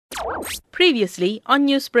Previously on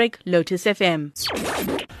Newsbreak, Lotus FM.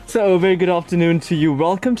 So, very good afternoon to you.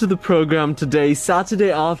 Welcome to the program today,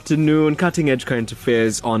 Saturday afternoon, cutting edge current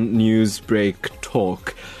affairs on Newsbreak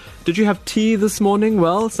Talk. Did you have tea this morning?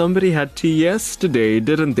 Well, somebody had tea yesterday,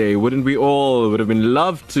 didn't they? Wouldn't we all would have been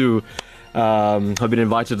loved to have been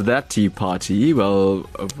invited to that tea party? Well,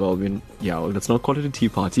 let's not call it a tea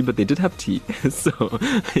party, but they did have tea. So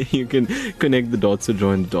you can connect the dots or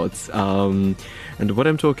join the dots. And what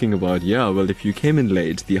I'm talking about, if you came in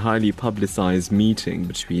late, the highly publicized meeting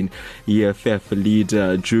between EFF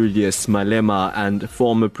leader Julius Malema and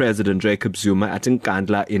former President Jacob Zuma at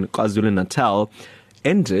Nkandla in KwaZulu-Natal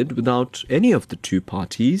ended without any of the two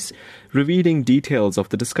parties revealing details of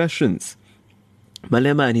the discussions.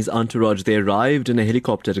 Malema and his entourage, they arrived in a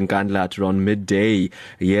helicopter in Nkandla at around midday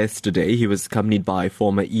yesterday. He was accompanied by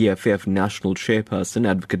former EFF national chairperson,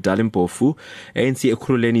 Advocate Dali Mpofu, ANC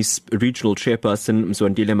Ekurhuleni's regional chairperson,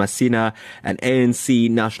 Mzwandile Masina, and ANC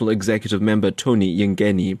national executive member, Tony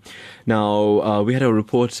Yengeni. Now, we had a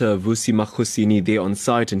reporter, Vusi Makhosini, there on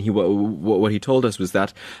site, and what he told us was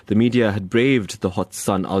that the media had braved the hot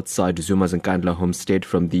sun outside Zuma's Nkandla homestead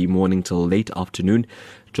from the morning till late afternoon.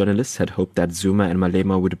 Journalists had hoped that Zuma and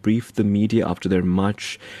Malema would brief the media after their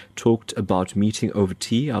much talked about meeting over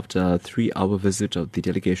tea. After a 3-hour visit, the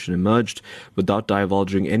delegation emerged without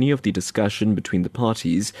divulging any of the discussion between the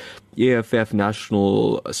parties. EFF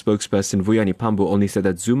national spokesperson Dali Mpofu only said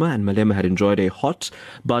that Zuma and Malema had enjoyed a hot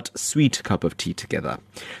but sweet cup of tea together.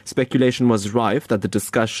 Speculation was rife that the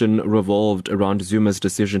discussion revolved around Zuma's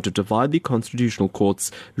decision to divide the Constitutional Court's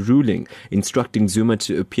ruling instructing Zuma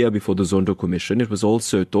to appear before the Zondo Commission. It was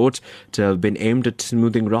also thought to have been aimed at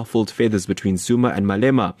smoothing ruffled feathers between Zuma and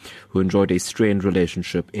Malema, who enjoyed a strained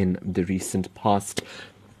relationship in the recent past.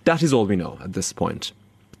 That is all we know at this point.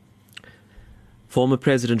 Former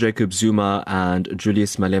President Jacob Zuma and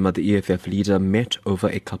Julius Malema, the EFF leader, met over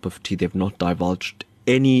a cup of tea. They've not divulged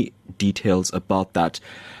any details about that.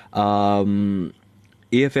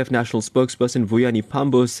 EFF national spokesperson Dali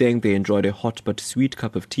Mpofu saying they enjoyed a hot but sweet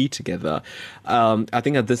cup of tea together. I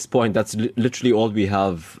think at this point that's literally all we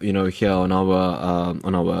have, here on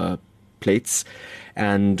our plates.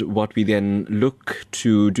 And what we then look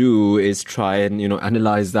to do is try and,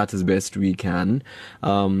 analyze that as best we can.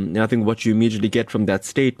 And I think what you immediately get from that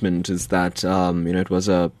statement is that, it was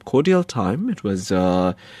a cordial time. It was,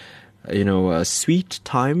 a sweet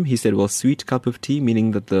time. He said, sweet cup of tea,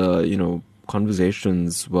 meaning that the,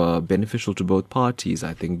 conversations were beneficial to both parties.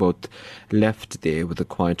 I think both left there with a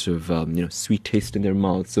quite of, sweet taste in their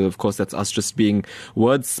mouths. So, of course, that's us just being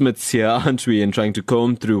wordsmiths here, aren't we? And trying to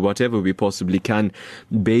comb through whatever we possibly can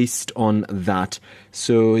based on that.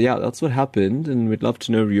 So, that's what happened. And we'd love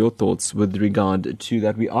to know your thoughts with regard to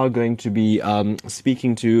that. We are going to be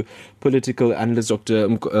speaking to political analyst Dr.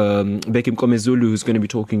 Bheki Mngomezulu, who's going to be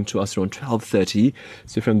talking to us around 12:30.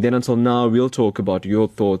 So from then until now, we'll talk about your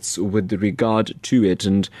thoughts with regard to it.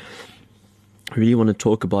 And I really want to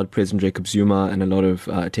talk about President Jacob Zuma and a lot of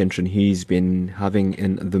attention he's been having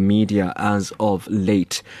in the media as of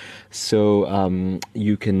late. So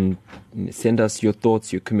you can send us your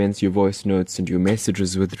thoughts, your comments, your voice notes and your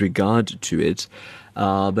messages with regard to it.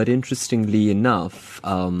 But interestingly enough,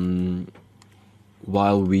 while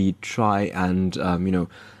we try and,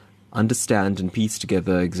 understand and piece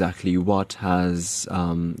together exactly what has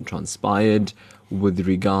transpired with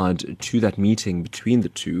regard to that meeting between the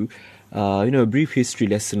two, a brief history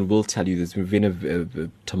lesson will tell you there's been a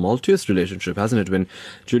tumultuous relationship, hasn't it? When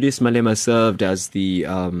Julius Malema served as the,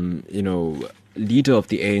 leader of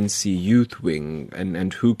the ANC youth wing,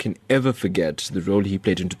 and who can ever forget the role he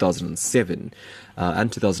played in 2007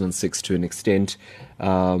 and 2006 to an extent,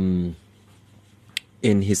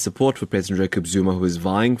 in his support for President Jacob Zuma, who was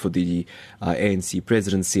vying for the ANC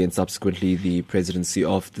presidency and subsequently the presidency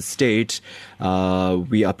of the state.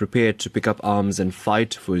 We are prepared to pick up arms and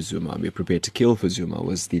fight for Zuma. We are prepared to kill for Zuma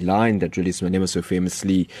was the line that Julius Malema so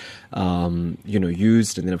famously,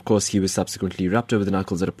 used. And then, of course, he was subsequently wrapped over the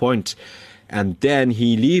knuckles at a point. And then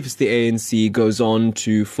he leaves the ANC, goes on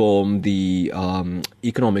to form the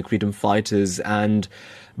Economic Freedom Fighters, and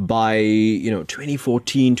by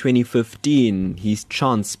 2014, 2015, he's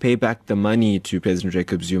chance pay back the money to President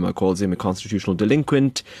Jacob Zuma, calls him a constitutional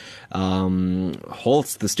delinquent,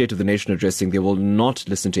 halts the State of the Nation addressing they will not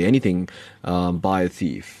listen to anything by a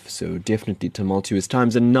thief. So definitely tumultuous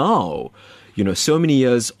times. And now, so many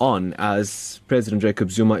years on, as President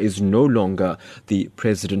Jacob Zuma is no longer the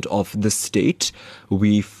president of the state,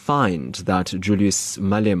 we find that Julius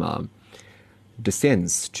Malema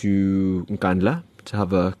descends to Nkandla. to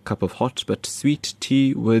have a cup of hot but sweet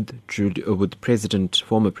tea with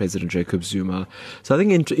former President Jacob Zuma. So I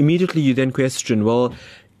think immediately you then question, well,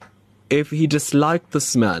 if he disliked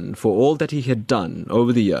this man for all that he had done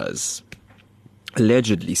over the years,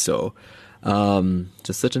 allegedly so,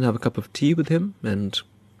 to sit and have a cup of tea with him and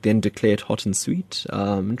then declare it hot and sweet.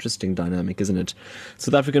 Interesting dynamic, isn't it?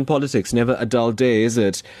 South African politics, never a dull day, is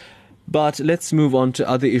it? But let's move on to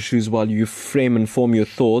other issues while you frame and form your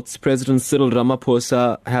thoughts. President Cyril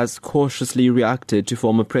Ramaphosa has cautiously reacted to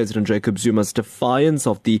former President Jacob Zuma's defiance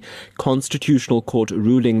of the Constitutional Court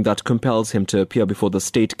ruling that compels him to appear before the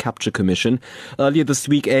State Capture Commission. Earlier this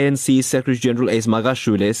week, ANC Secretary-General Ace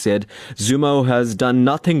Magashule said Zuma has done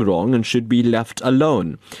nothing wrong and should be left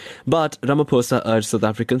alone. But Ramaphosa urged South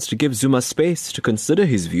Africans to give Zuma space to consider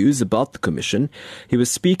his views about the commission. He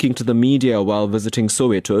was speaking to the media while visiting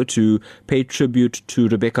Soweto to pay tribute to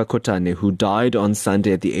Rebecca Kotane, who died on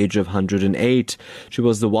Sunday at the age of 108. She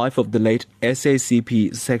was the wife of the late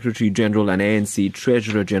SACP Secretary-General and ANC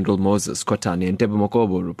Treasurer-General Moses Kotane. And Tebo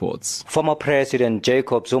Mokobo reports. Former President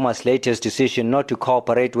Jacob Zuma's latest decision not to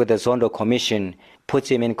cooperate with the Zondo Commission puts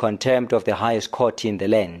him in contempt of the highest court in the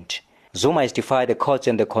land. Zuma has defied the courts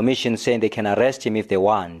and the commission, saying they can arrest him if they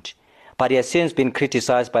want. But he has since been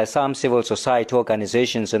criticized by some civil society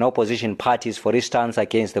organizations and opposition parties for his stance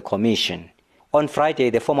against the commission. On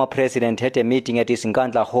Friday, the former president had a meeting at his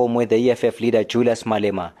Nkandla home with the EFF leader Julius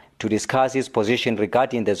Malema to discuss his position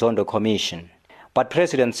regarding the Zondo Commission. But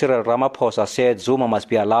President Cyril Ramaphosa said Zuma must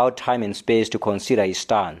be allowed time and space to consider his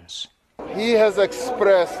stance. He has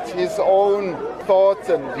expressed his own thoughts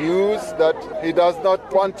and views that he does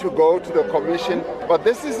not want to go to the commission. But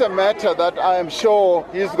this is a matter that I am sure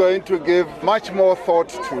he's going to give much more thought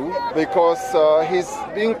to, because he's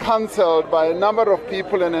being counselled by a number of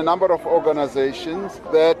people and a number of organizations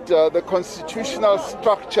that the constitutional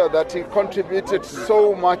structure that he contributed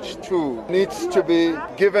so much to needs to be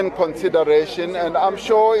given consideration. And I'm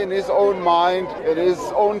sure in his own mind, in his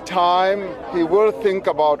own time, he will think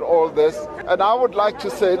about all this. And I would like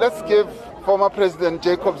to say, let's give former President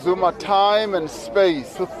Jacob Zuma time and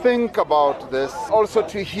space to think about this, also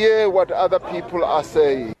to hear what other people are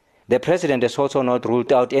saying. The president has also not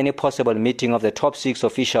ruled out any possible meeting of the top 6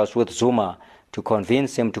 officials with Zuma to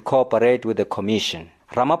convince him to cooperate with the commission.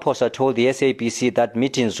 Ramaphosa told the SABC that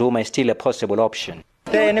meeting Zuma is still a possible option.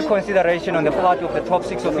 Is there any consideration on the part of the top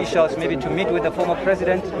 6 officials maybe to meet with the former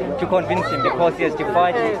president to convince him, because he has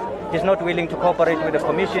defied it? He's not willing to cooperate with the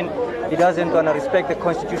commission. He doesn't want to respect the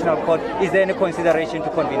constitutional court. Is there any consideration to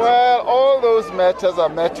convince him? Well, all those matters are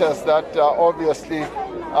matters that obviously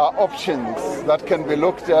are options that can be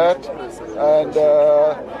looked at. And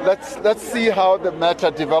let's see how the matter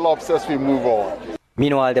develops as we move on.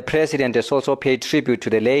 Meanwhile, the president has also paid tribute to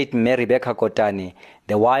the late Rebecca Kotane,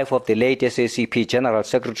 the wife of the late SACP General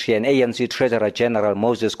Secretary and ANC Treasurer General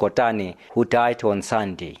Moses Kotane, who died on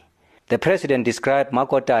Sunday. The president described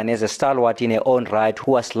Kotane as a stalwart in her own right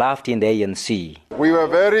who was loved in the ANC. We were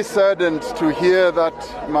very saddened to hear that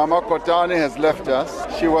Mama Kotane has left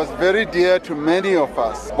us. She was very dear to many of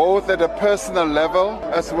us, both at a personal level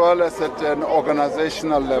as well as at an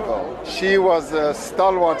organizational level. She was a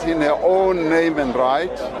stalwart in her own name and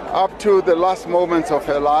right. Up to the last moments of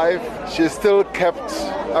her life, she still kept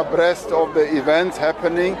abreast of the events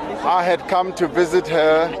happening. I had come to visit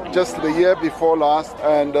her just the year before last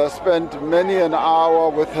and spent many an hour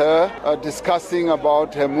with her discussing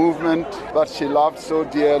about her movement that she loved so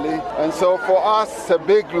dearly. And so for us, it's a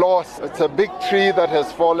big loss. It's a big tree that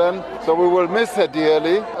has fallen. So we will miss her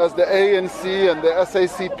dearly, as the ANC and the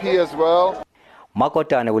SACP as well.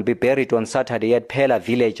 Kotane will be buried on Saturday at Phela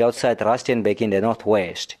village outside Rustenburg in the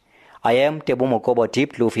northwest. I am Tebo Mokobo,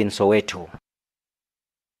 Deep Kloof in Soweto.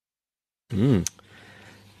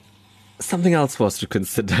 Something else for us to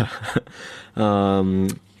consider.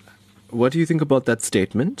 What do you think about that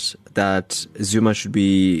statement that Zuma should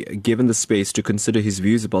be given the space to consider his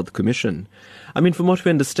views about the commission? I mean, from what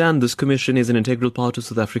we understand, this commission is an integral part of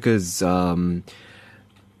South Africa's, South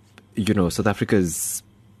Africa's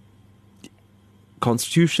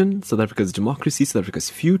constitution, South Africa's democracy, South Africa's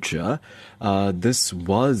future. This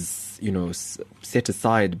was, set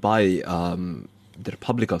aside by the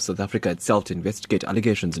Republic of South Africa itself to investigate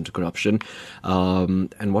allegations into corruption.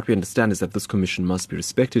 And what we understand is that this commission must be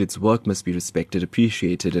respected, its work must be respected,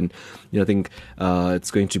 appreciated. And I think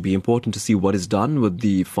it's going to be important to see what is done with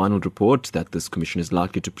the final report that this commission is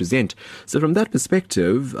likely to present. So from that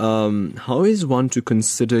perspective, how is one to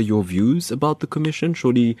consider your views about the commission?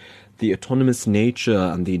 Surely the autonomous nature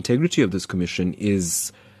and the integrity of this commission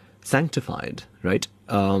is sanctified, right?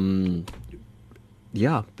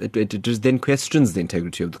 it just then questions the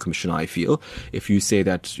integrity of the commission, I feel. If you say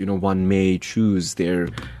that, one may choose their,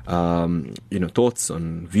 thoughts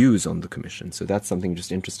on views on the commission. So that's something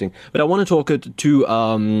just interesting. But I want to talk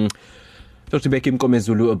to Dr. Bheki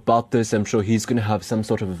Mngomezulu about this. I'm sure he's going to have some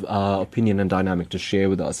sort of opinion and dynamic to share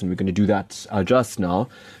with us. And we're going to do that just now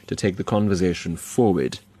to take the conversation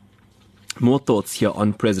forward. More thoughts here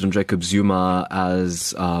on President Jacob Zuma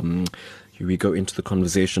as here we go into the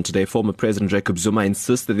conversation today. Former President Jacob Zuma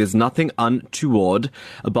insists that there's nothing untoward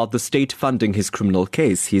about the state funding his criminal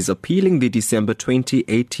case. He's appealing the December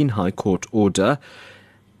 2018 High Court order,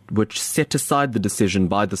 which set aside the decision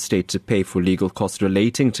by the state to pay for legal costs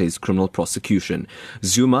relating to his criminal prosecution.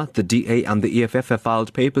 Zuma, the DA and the EFF have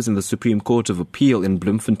filed papers in the Supreme Court of Appeal in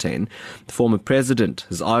Bloemfontein. The former president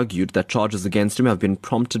has argued that charges against him have been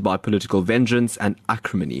prompted by political vengeance and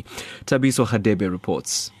acrimony. Tabiso Khadebe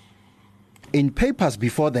reports. In papers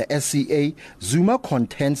before the SCA, Zuma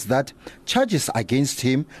contends that charges against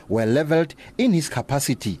him were levelled in his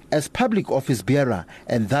capacity as public office bearer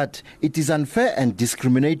and that it is unfair and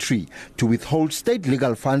discriminatory to withhold state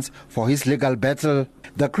legal funds for his legal battle.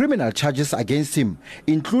 The criminal charges against him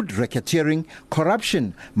include racketeering,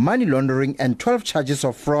 corruption, money laundering and 12 charges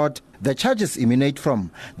of fraud. The charges emanate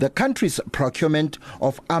from the country's procurement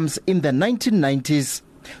of arms in the 1990s.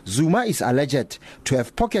 Zuma is alleged to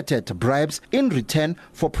have pocketed bribes in return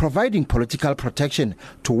for providing political protection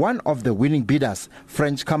to one of the winning bidders,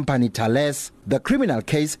 French company Thales. The criminal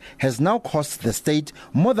case has now cost the state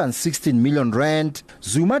more than 16 million rand.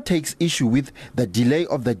 Zuma takes issue with the delay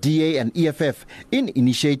of the DA and EFF in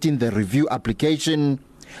initiating the review application.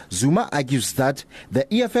 Zuma argues that the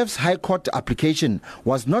EFF's High Court application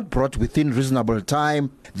was not brought within reasonable time.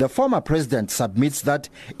 The former president submits that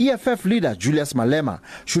EFF leader Julius Malema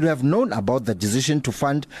should have known about the decision to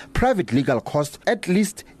fund private legal costs at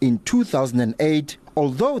least in 2008.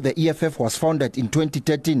 Although the EFF was founded in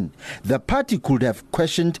 2013, the party could have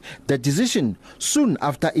questioned the decision soon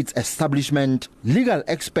after its establishment. Legal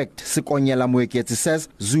expert Sikonyela Mweketi says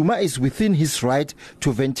Zuma is within his right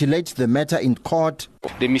to ventilate the matter in court.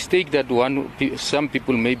 The mistake that some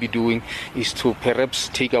people may be doing is to perhaps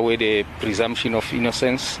take away the presumption of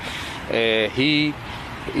innocence. The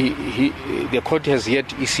court is yet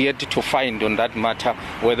to find on that matter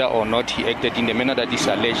whether or not he acted in the manner that is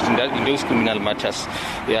alleged in those criminal matters.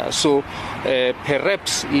 So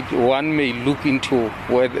perhaps one may look into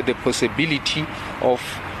whether the possibility of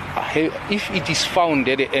if it is found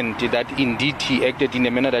at the end that indeed he acted in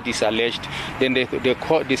a manner that is alleged, then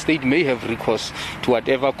the state may have recourse to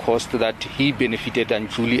whatever cost that he benefited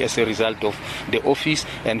unduly as a result of the office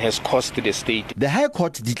and has cost the state. The High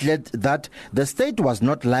Court declared that the state was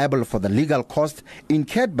not liable for the legal cost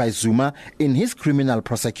incurred by Zuma in his criminal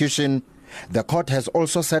prosecution. The court has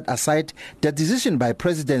also set aside the decision by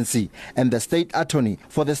presidency and the state attorney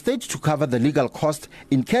for the state to cover the legal cost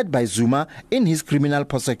incurred by Zuma in his criminal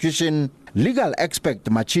prosecution. Legal expert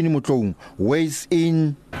Machini Mutlou weighs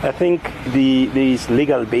in. I think there is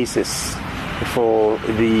legal basis for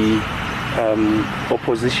the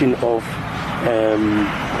opposition of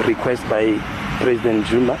request by President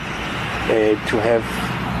Zuma to have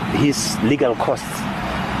his legal costs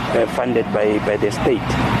funded by the state,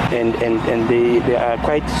 and there are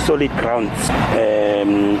quite solid grounds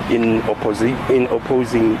in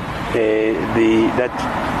opposing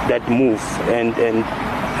that move, and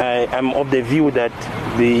I'm of the view that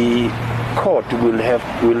the court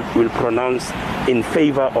will pronounce in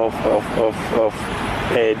favor of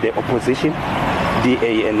the opposition,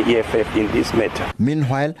 DA and EFF, in this matter.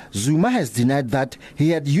 Meanwhile, Zuma has denied that he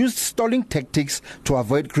had used stalling tactics to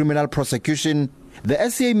avoid criminal prosecution. The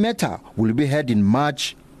SCA matter will be heard in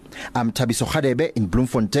March. I'm Tabiso Khadebe in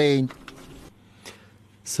Bloemfontein.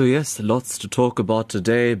 So yes, lots to talk about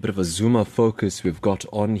today. A bit of a Zuma focus we've got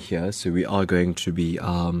on here. So we are going to be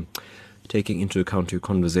taking into account your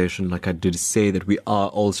conversation. Like I did say, that we are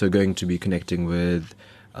also going to be connecting with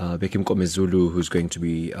Bheki Mngomezulu, who's going to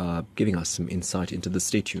be giving us some insight into this.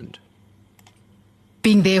 Stay tuned.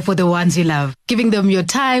 Being there for the ones you love, giving them your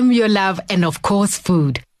time, your love, and of course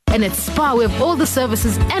food. And at Spa, we have all the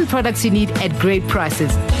services and products you need at great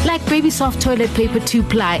prices. Like Baby Soft Toilet Paper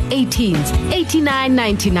 2-ply 18s,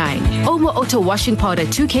 $89.99. Omo Auto Washing Powder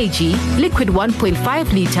 2 kg, Liquid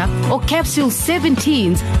 1.5 litre, or Capsule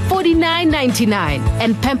 17s, $49.99.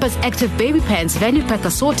 And Pampers Active Baby Pants Value Pack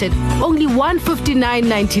Assorted, only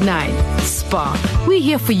 $159.99. Spa, we're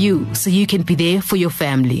here for you, so you can be there for your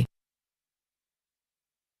family.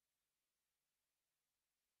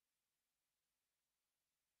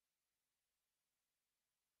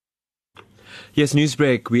 Yes,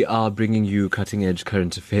 Newsbreak, we are bringing you cutting-edge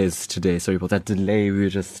current affairs today. Sorry about that delay. We were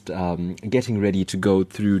just getting ready to go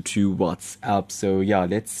through to WhatsApp. So, yeah,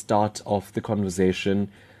 let's start off the conversation.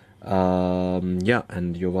 And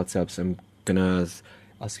your WhatsApps, I'm going to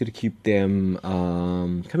ask you to keep them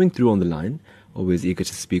coming through on the line. Always eager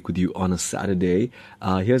to speak with you on a Saturday.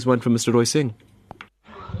 Here's one from Mr. Roy Singh.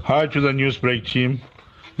 Hi to the Newsbreak team.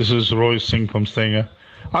 This is Roy Singh from Stanger.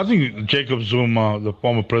 I think Jacob Zuma, the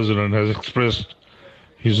former president, has expressed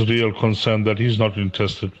his real concern that he's not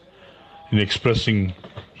interested in expressing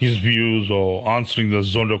his views or answering the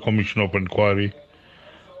Zondo Commission of Inquiry,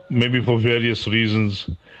 maybe for various reasons.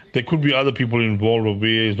 There could be other people involved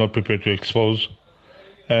where he's not prepared to expose.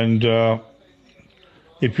 And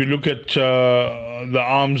if you look at the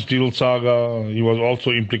arms deal saga, he was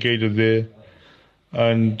also implicated there.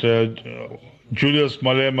 And Julius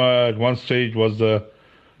Malema at one stage was the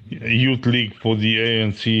youth league for the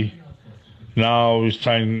ANC. Now he's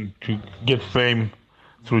trying to get fame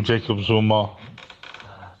through Jacob Zuma.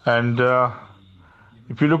 And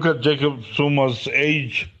if you look at Jacob Zuma's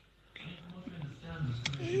age,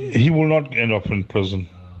 he will not end up in prison.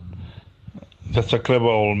 That's a clever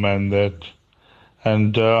old man, that.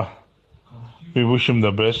 And we wish him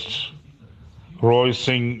the best. Roy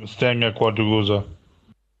Singh, Stanga Kwatuguza.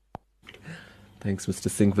 Thanks, Mr.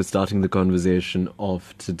 Singh, for starting the conversation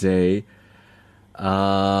off today.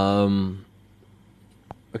 Okay,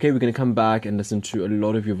 we're going to come back and listen to a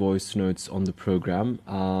lot of your voice notes on the program.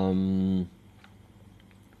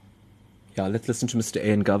 Let's listen to Mr.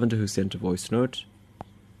 A.N. Govender, who sent a voice note.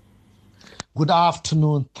 Good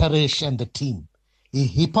afternoon, Tareh and the team. A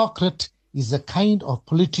hypocrite is a kind of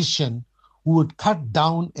politician who would cut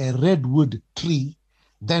down a redwood tree,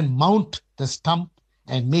 then mount the stump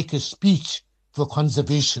and make a speech for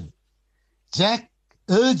conservation. Jack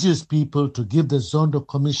urges people to give the Zondo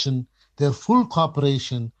Commission their full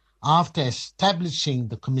cooperation after establishing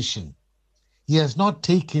the commission. He has not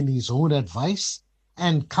taken his own advice,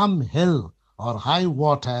 and come hell or high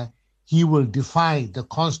water, he will defy the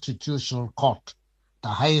Constitutional Court, the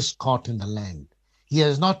highest court in the land. He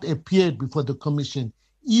has not appeared before the commission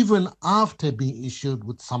even after being issued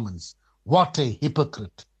with summons. What a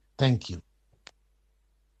hypocrite. Thank you.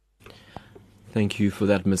 Thank you for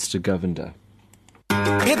that, Mr. Govender.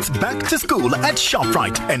 It's back to school at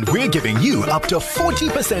ShopRite, and we're giving you up to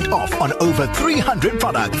 40% off on over 300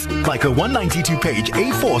 products, like a 192-page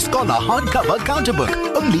A4 Scholar hardcover counterbook,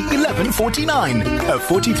 only $11.49. A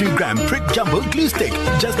 43-gram Prick Jumbo glue stick,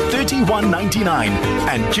 just $31.99.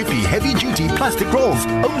 And Jiffy heavy-duty plastic rolls,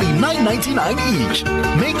 only $9.99 each.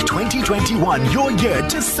 Make 2021 your year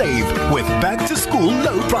to save with back-to-school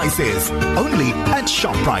low prices. Only at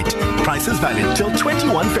ShopRite. Prices valid till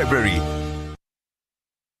 21 February.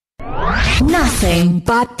 Nothing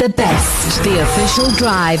but the best. The official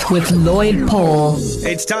drive with Lloyd Paul.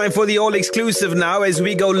 It's time for the all-exclusive now as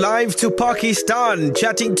we go live to Pakistan,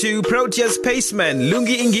 chatting to Proteas paceman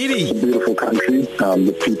Lungi Ngidi. It's a beautiful country.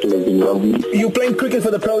 The people have been lovely. You're playing cricket for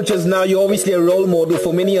the Proteas now. You're obviously a role model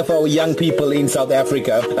for many of our young people in South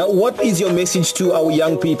Africa. What is your message to our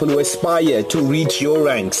young people who aspire to reach your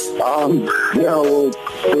ranks?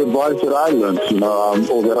 The advice that I learned,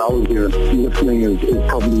 or that I was here listening is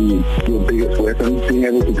probably your biggest weapon, being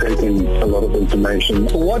able to take in a lot of information.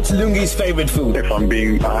 What's Lungi's favorite food? If I'm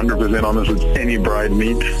being 100% honest, with any bride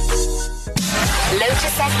meat. Lotus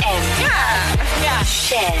FM. Yeah.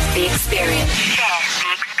 Share the experience.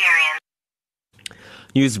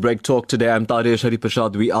 Newsbreak Talk today. I'm Tareh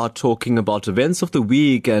Harreepershad. We are talking about events of the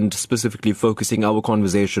week and specifically focusing our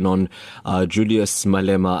conversation on Julius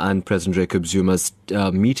Malema and President Jacob Zuma's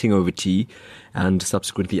meeting over tea and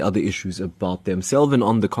subsequently other issues about them. Selvin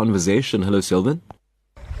on the conversation. Hello, Selvin.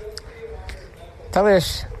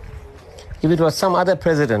 Tareh, if it was some other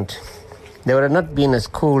president, they would have not been as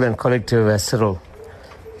cool and collective as Cyril.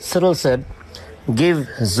 Cyril said, give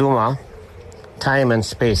Zuma time and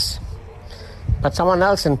space. But someone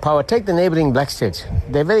else in power, take the neighboring black states.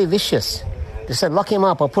 They're very vicious. They said, lock him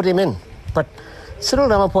up or put him in. But Cyril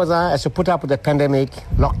Ramaphosa has to put up with the pandemic,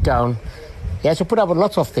 lockdown. He has to put up with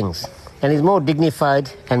lots of things. And he's more dignified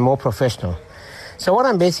and more professional. So what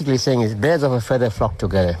I'm basically saying is birds of a feather flock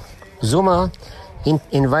together. Zuma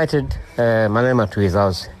invited Malema to his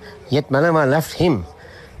house. Yet Malema left him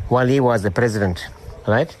while he was the president.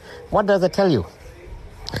 Right? What does that tell you?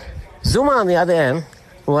 Zuma, on the other hand,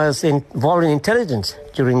 was involved in intelligence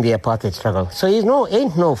during the apartheid struggle. So he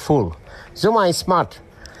ain't no fool. Zuma is smart.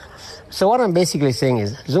 So what I'm basically saying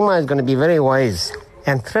is Zuma is going to be very wise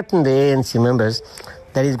and threaten the ANC members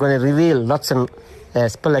that he's going to reveal lots and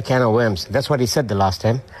spill a can of worms. That's what he said the last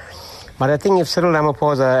time. But I think if Cyril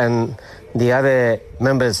Ramaphosa and the other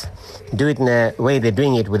members do it in a way they're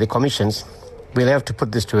doing it with the commissions, we'll have to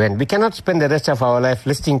put this to end. We cannot spend the rest of our life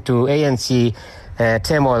listening to ANC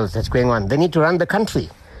turmoil that's going on. They need to run the country.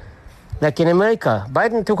 Like in America,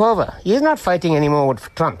 Biden took over. He's not fighting anymore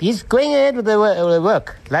with Trump. He's going ahead with the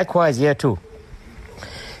work. Likewise here too.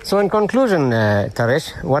 So in conclusion,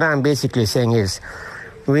 Taresh, what I'm basically saying is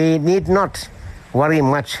we need not worry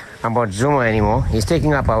much about Zuma anymore. He's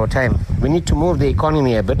taking up our time. We need to move the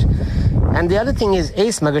economy a bit. And the other thing is,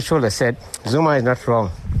 Ace Magashula said, Zuma is not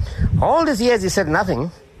wrong. All these years he said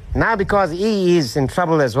nothing. Now because he is in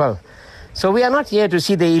trouble as well. So we are not here to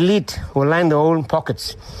see the elite who line their own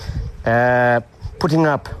pockets, putting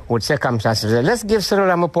up with circumstances. Let's give Cyril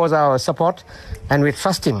Ramaphosa our support, and we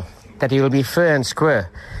trust him that he will be fair and square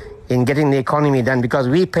in getting the economy done, because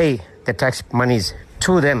we pay the tax monies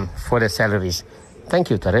to them for their salaries. Thank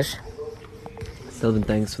you, Taresh. Selvin,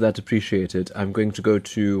 thanks for that. Appreciate it. I'm going to go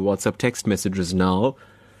to WhatsApp text messages now.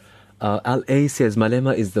 Al-A says,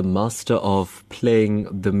 Malema is the master of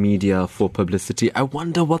playing the media for publicity. I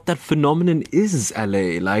wonder what that phenomenon is,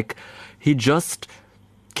 Al-A. Like, he just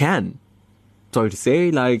can. Sorry to say,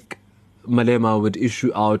 like, Malema would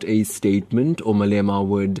issue out a statement, or Malema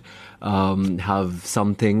would have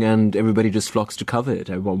something and everybody just flocks to cover it.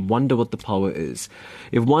 I wonder what the power is.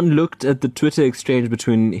 If one looked at the Twitter exchange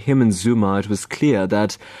between him and Zuma, it was clear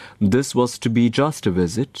that this was to be just a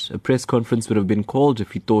visit. A press conference would have been called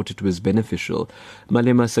if he thought it was beneficial.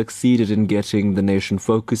 Malema succeeded in getting the nation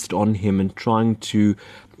focused on him and trying to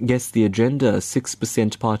guess the agenda.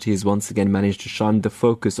 6% party has once again managed to shine the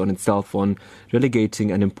focus on itself on relegating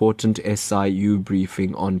an important SIU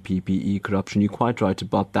briefing on PPE corruption. You're quite right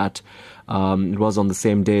about that. It was on the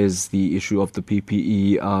same day as the issue of the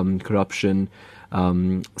PPE corruption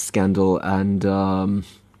scandal. And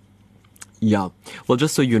yeah, well,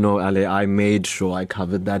 just so you know, Ale, I made sure I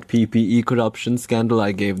covered that PPE corruption scandal.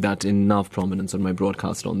 I gave that enough prominence on my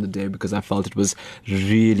broadcast on the day because I felt it was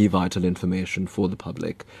really vital information for the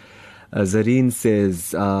public. Zareen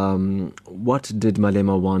says, what did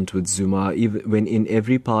Malema want with Zuma? Even when in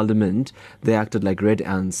every parliament they acted like red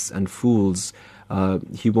ants and fools,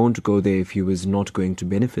 he won't go there if he was not going to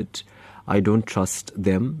benefit. I don't trust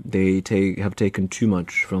them. They have taken too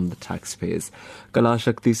much from the taxpayers.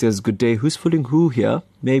 Kalashakti says, good day. Who's fooling who here?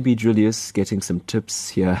 Maybe Julius getting some tips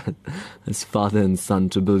here as father and son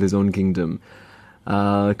to build his own kingdom.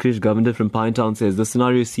 Krish Govender from Pinetown says, the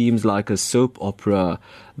scenario seems like a soap opera.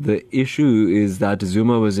 The issue is that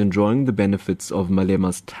Zuma was enjoying the benefits of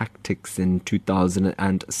Malema's tactics in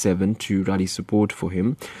 2007 to rally support for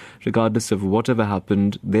him. Regardless of whatever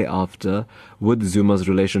happened thereafter with Zuma's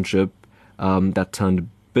relationship, that turned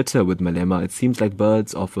bitter with Malema, it seems like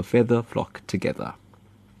birds of a feather flock together.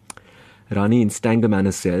 Rani in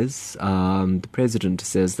Stangamana says, the president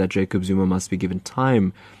says that Jacob Zuma must be given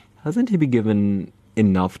time. Hasn't he been given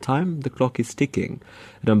enough time? The clock is ticking.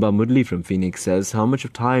 Ramba Mudli from Phoenix says, how much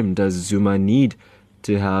of time does Zuma need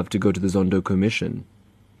to have to go to the Zondo Commission?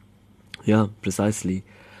 Yeah, precisely.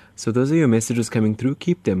 So those are your messages coming through.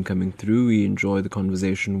 Keep them coming through. We enjoy the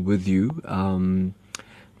conversation with you.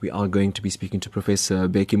 We are going to be speaking to Professor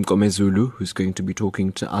Bheki Mngomezulu, who's going to be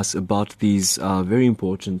talking to us about these very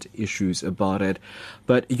important issues about it.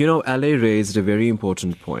 But, you know, Ale raised a very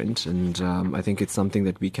important point, and I think it's something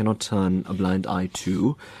that we cannot turn a blind eye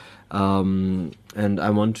to. And I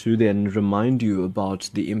want to then remind you about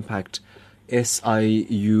the impact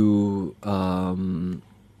SIU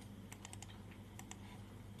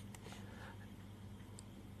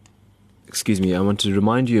I want to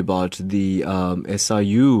remind you about the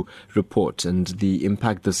SIU report and the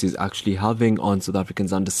impact this is actually having on South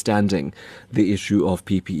Africans understanding the issue of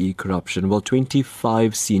PPE corruption. Well,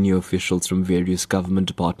 25 senior officials from various government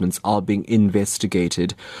departments are being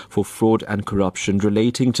investigated for fraud and corruption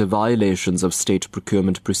relating to violations of state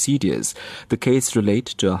procurement procedures. The case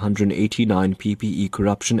relates to 189 PPE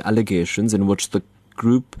corruption allegations in which the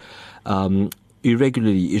group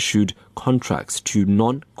irregularly issued contracts to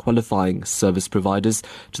non-qualifying service providers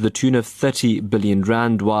to the tune of 30 billion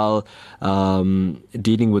rand while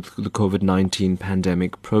dealing with the COVID-19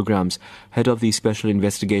 pandemic programs. Head of the Special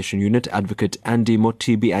Investigation Unit, Advocate Andy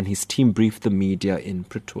Motibi, and his team briefed the media in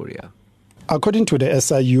Pretoria. According to the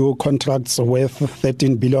SIU, contracts worth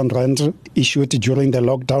 13 billion rand issued during the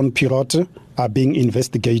lockdown period are being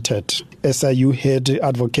investigated. SIU head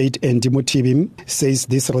advocate Andy Motibi says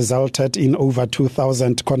this resulted in over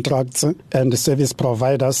 2,000 contracts and service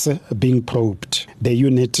providers being probed. The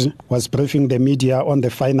unit was briefing the media on the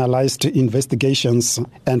finalized investigations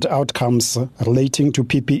and outcomes relating to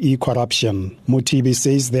PPE corruption. Mothibi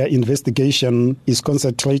says their investigation is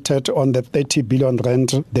concentrated on the 30 billion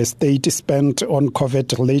rand the state spent on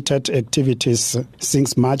COVID-related activities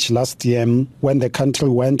since March last year, when the country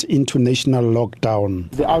went into national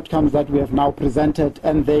lockdown. The outcomes that we have now presented,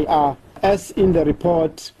 and they are as in the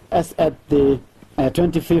report as at the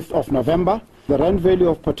 25th of November. The rand value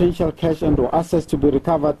of potential cash and or assets to be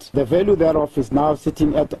recovered, the value thereof is now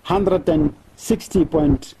sitting at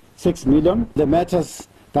 160.6 million. The matters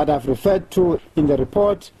that I've referred to in the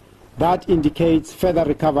report, that indicates further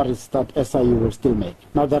recoveries that SIU will still make.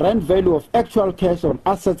 Now, the rand value of actual cash or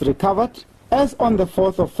assets recovered, as on the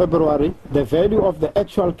 4th of February, the value of the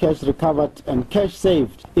actual cash recovered and cash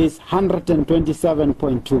saved is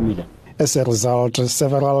 127.2 million. As a result,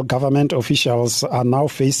 several government officials are now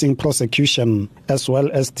facing prosecution as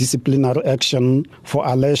well as disciplinary action for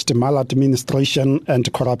alleged maladministration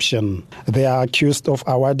and corruption. They are accused of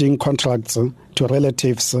awarding contracts to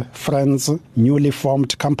relatives, friends, newly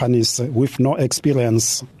formed companies with no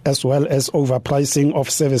experience, as well as overpricing of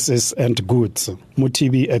services and goods.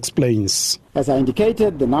 Mothibi explains. As I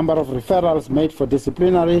indicated, the number of referrals made for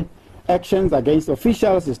disciplinary actions against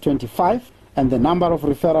officials is 25. And the number of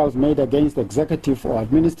referrals made against executive or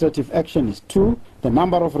administrative action is 2. The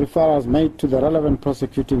number of referrals made to the relevant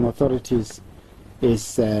prosecuting authorities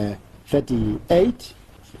is 38.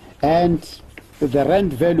 And the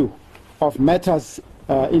rand value of matters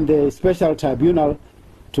in the special tribunal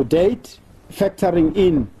to date, factoring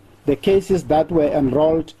in the cases that were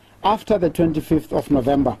enrolled after the 25th of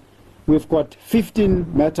November, we've got 15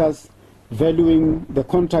 matters valuing the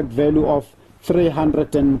contract value of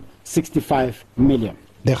 365 million.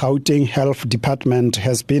 The Gauteng Health Department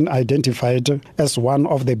has been identified as one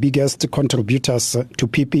of the biggest contributors to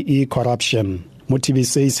PPE corruption. Mothibi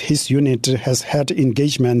says his unit has had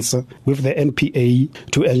engagements with the NPA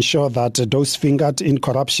to ensure that those fingered in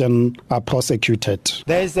corruption are prosecuted.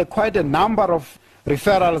 There is quite a number of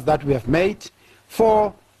referrals that we have made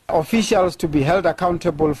for officials to be held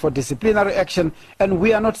accountable for disciplinary action, and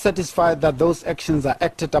we are not satisfied that those actions are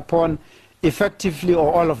acted upon effectively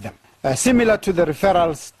or all of them. Similar to the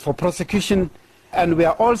referrals for prosecution, and we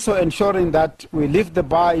are also ensuring that we lift the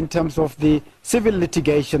bar in terms of the civil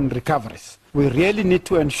litigation recoveries. We really need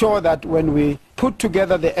to ensure that when we put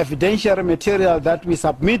together the evidentiary material that we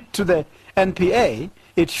submit to the NPA,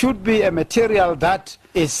 it should be a material that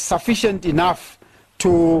is sufficient enough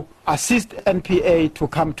to assist NPA to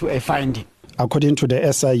come to a finding. According to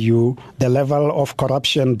the SIU, the level of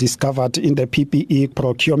corruption discovered in the PPE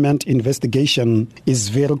procurement investigation is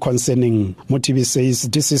very concerning. Mothibi says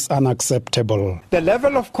this is unacceptable. The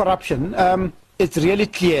level of corruption is really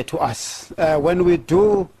clear to us. When we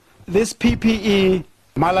do this PPE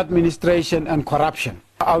maladministration and corruption,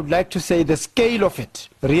 I would like to say the scale of it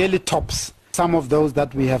really tops some of those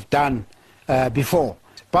that we have done before.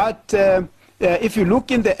 But if you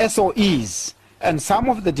look in the SOEs, and some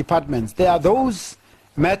of the departments, there are those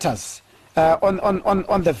matters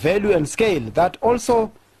on the value and scale that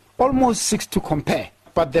also almost seeks to compare.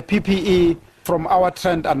 But the PPE, from our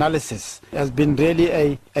trend analysis, has been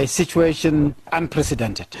really a situation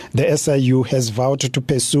unprecedented. The SIU has vowed to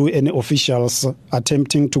pursue any officials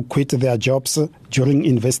attempting to quit their jobs during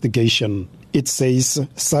investigation. It says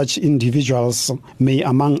such individuals may,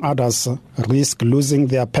 among others, risk losing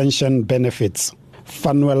their pension benefits.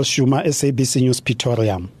 Fanuel Shuma, SABC News,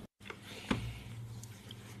 Pretoria.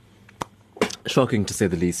 Shocking to say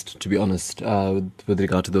the least, to be honest, with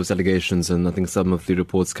regard to those allegations, and I think some of the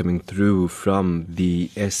reports coming through from the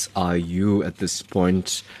SIU at this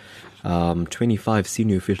point. 25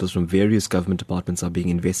 senior officials from various government departments are being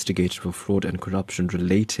investigated for fraud and corruption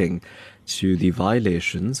relating to the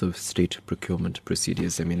violations of state procurement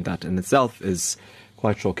procedures. I mean, that in itself is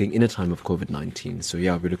quite shocking in a time of COVID-19. So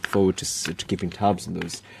yeah, we look forward to keeping tabs on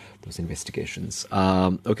those investigations.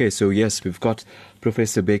 Okay, so yes, we've got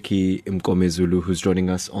Professor Bheki Mngomezulu who's joining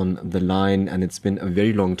us on the line, and it's been a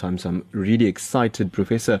very long time, so I'm really excited,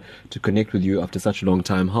 Professor, to connect with you after such a long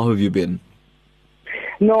time. How have you been?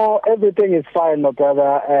 No, everything is fine, my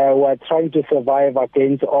brother. We're trying to survive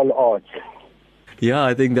against all odds. Yeah,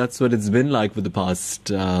 I think that's what it's been like for the past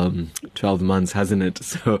 12 months, hasn't it?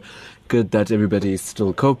 So good that everybody is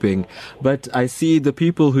still coping. But I see the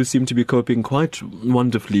people who seem to be coping quite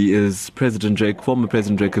wonderfully is former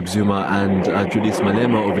President Jacob Zuma and Julius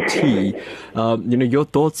Malema over tea. Your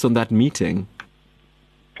thoughts on that meeting?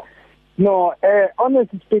 No,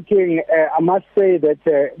 honestly speaking, I must say that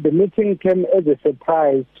the meeting came as a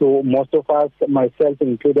surprise to most of us, myself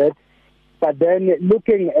included. But then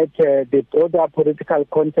looking at the broader political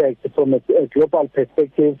context from a global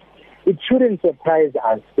perspective, it shouldn't surprise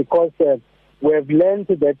us because we've learned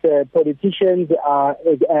that politicians are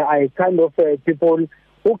kind of people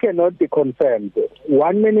who cannot be confirmed.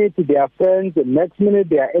 1 minute they are friends, the next minute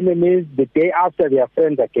they are enemies, the day after they are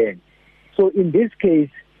friends again. So in this case,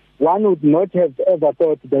 one would not have ever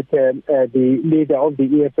thought that the leader of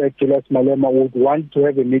the EFF, Julius Malema, would want to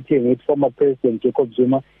have a meeting with former President Jacob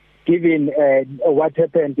Zuma, given what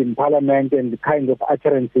happened in Parliament and the kind of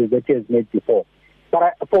utterances that he has made before.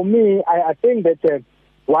 But for me, I think that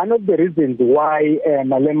one of the reasons why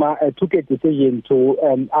Malema took a decision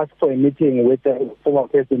to ask for a meeting with former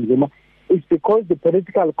President Zuma is because the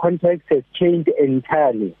political context has changed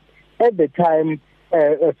entirely. At the time,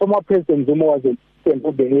 former President Zuma was the president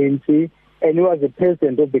of the ANC and he was the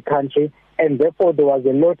president of the country, and therefore there was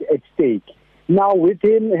a lot at stake. Now, with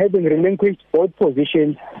him having relinquished both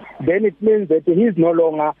positions, then it means that he is no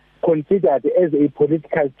longer considered as a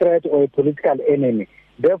political threat or a political enemy.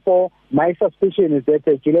 Therefore, my suspicion is that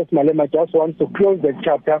Julius Malema just wants to close that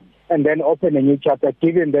chapter and then open a new chapter,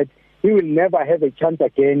 given that he will never have a chance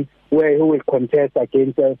again where he will contest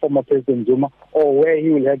against former President Zuma or where he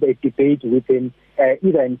will have a debate with him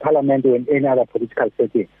either in Parliament or in any other political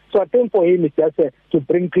setting. So I think for him it's just to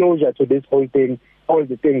bring closure to this whole thing, all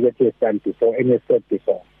the things that he has done before and has said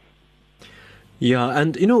before. Yeah,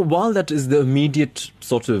 and while that is the immediate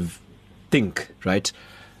sort of think, right,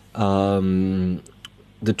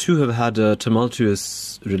 the two have had a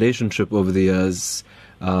tumultuous relationship over the years,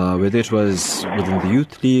 whether it was within the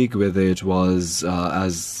Youth League, whether it was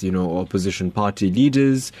as opposition party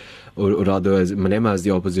leaders, or rather as Malema as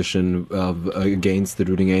the opposition against the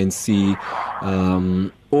ruling ANC,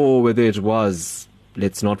 or whether it was,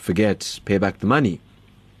 let's not forget, pay back the money.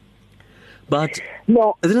 But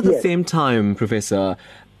at the same time, Professor,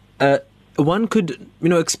 one could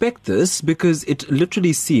expect this because it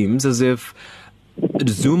literally seems as if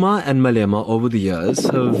Zuma and Malema over the years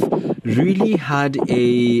have really had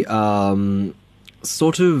a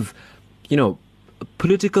sort of,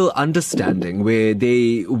 political understanding where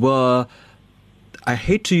they were, I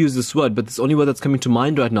hate to use this word, but it's the only word that's coming to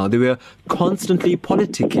mind right now. They were constantly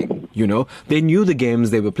politicking, They knew the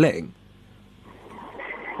games they were playing.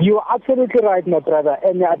 You are absolutely right, my brother.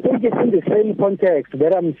 And I think it's in the same context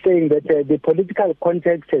that I'm saying that the political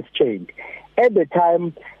context has changed. At the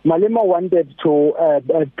time, Malema wanted to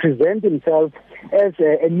present himself as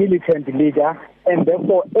a militant leader, and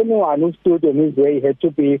therefore anyone who stood in his way had to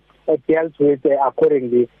be dealt with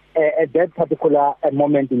accordingly at that particular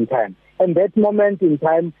moment in time. And that moment in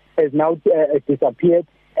time has now disappeared,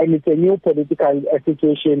 and it's a new political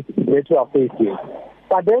situation that we are faced with.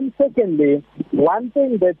 But then secondly, one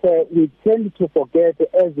thing that we tend to forget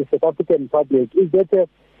as the South African public is that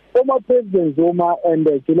former President Zuma and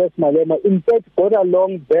Julius Malema in fact got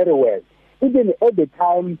along very well. Even at the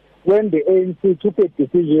time when the ANC took a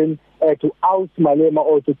decision to oust Malema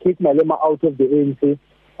or to kick Malema out of the ANC,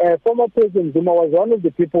 former President Zuma was one of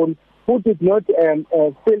the people who did not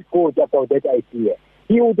feel good about that idea.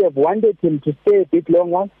 He would have wanted him to stay a bit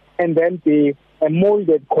longer and then be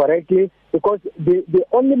molded correctly, because the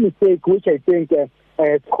only mistake which I think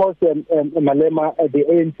cost Malema the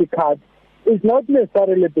ANC card is not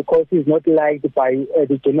necessarily because he's not liked by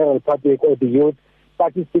the general public or the youth,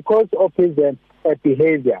 but it's because of his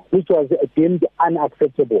behavior, which was deemed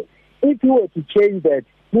unacceptable. If he were to change that,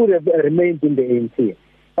 he would have remained in the ANC.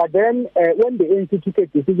 But then when the ANC took a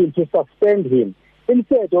decision to suspend him,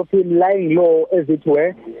 instead of him lying low, as it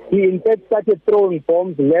were, he in fact started throwing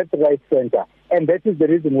bombs left, right, center. And that is the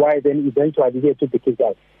reason why then eventually he had to be kicked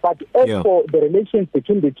out. But as for the relations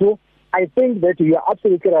between the two, I think that you are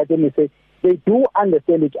absolutely right when you say they do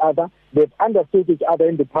understand each other. They've understood each other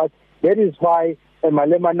in the past. That is why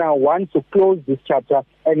Malema now wants to close this chapter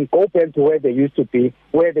and go back to where they used to be,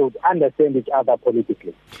 where they would understand each other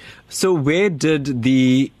politically. So where did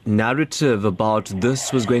the narrative about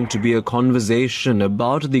this was going to be a conversation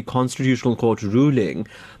about the Constitutional Court ruling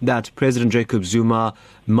that President Jacob Zuma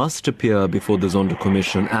must appear before the Zondo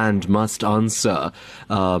Commission and must answer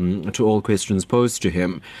to all questions posed to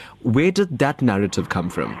him, where did that narrative come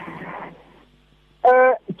from?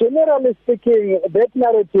 Generally speaking, that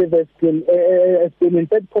narrative has been in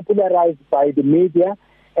fact popularized by the media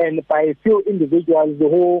and by a few individuals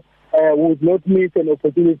who would not miss an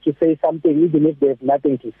opportunity to say something even if they have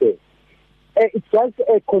nothing to say. It's just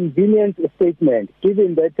a convenient statement,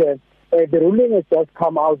 given that the ruling has just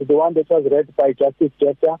come out, the one that was read by Justice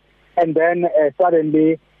Jetta, and then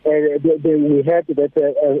suddenly we heard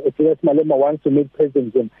that Julius Malema wants to meet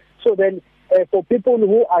President Zuma. So then, for people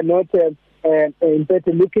who are not in fact,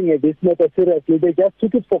 looking at this matter seriously, they just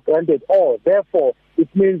took it for granted. Therefore, it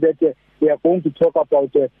means that they are going to talk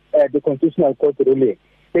about the Constitutional Court ruling.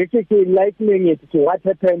 Basically likening it to what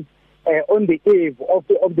happened on the eve of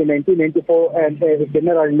the 1994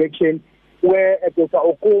 general election, where Dr.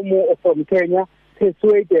 Okumu from Kenya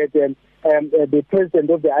persuaded the president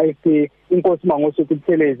of the IFP, Nkosi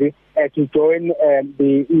Mangosuthu, to join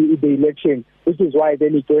the election, which is why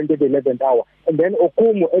then he joined at the 11th hour. And then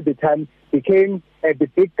Okumu at the time became the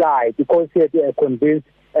big guy because he had convinced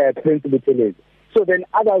Prince Buthelezi. So then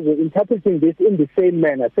others were interpreting this in the same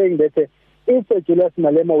manner, saying that if Julius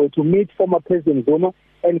Malema were to meet former President Zuma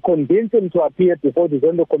and convince him to appear before the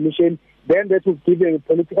Zondo Commission, then that would give him a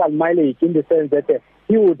political mileage in the sense that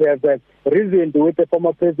he would have reasoned with the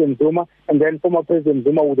former President Zuma, and then former President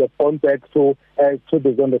Zuma would have gone back to the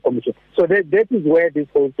Zondo Commission. So that is where this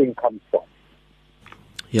whole thing comes from.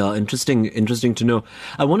 Yeah, interesting to know.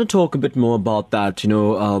 I want to talk a bit more about that,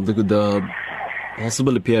 the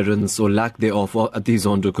possible appearance or lack thereof at the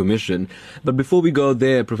Zondo Commission. But before we go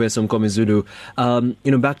there, Professor Mngomezulu,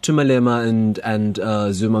 back to Malema and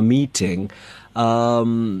Zuma meeting.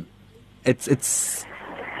 I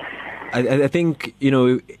think,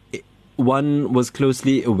 one was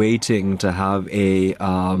closely awaiting to have a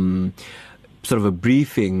sort of a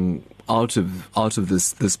briefing out of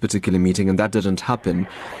this particular meeting, and that didn't happen.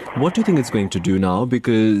 What do you think it's going to do now?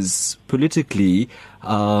 Because politically,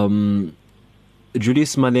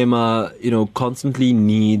 Julius Malema, constantly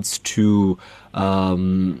needs to, I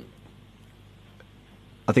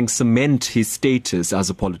think, cement his status as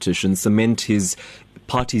a politician, cement his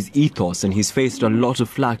party's ethos, and he's faced a lot of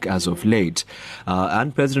flack as of late.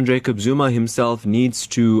 And President Jacob Zuma himself needs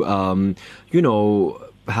to,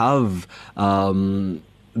 have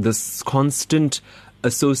this constant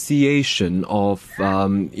association of,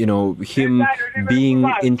 him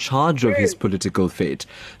being in charge of his political fate.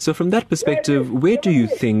 So from that perspective, where do you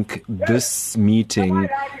think this meeting,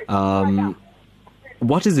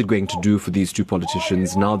 what is it going to do for these two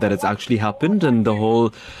politicians now that it's actually happened and the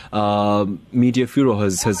whole media furor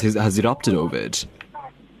has erupted over it?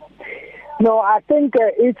 No, I think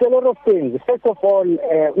it's a lot of things. First of all,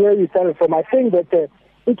 where you started from, I think that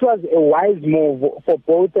it was a wise move for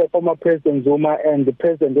both former President Zuma and the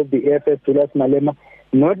president of the AFS, Julius Malema,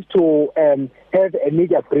 not to have a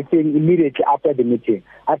media briefing immediately after the meeting.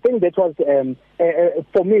 I think that was,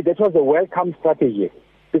 for me, that was a welcome strategy,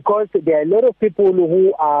 because there are a lot of people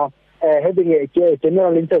who are having a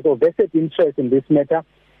general interest or vested interest in this matter,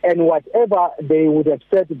 and whatever they would have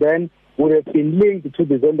said then would have been linked to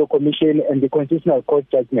the Zondo Commission and the Constitutional Court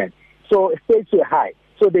judgment. So stakes were high.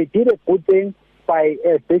 So they did a good thing by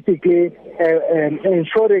basically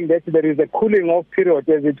ensuring that there is a cooling off period,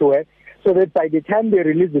 as it were, so that by the time they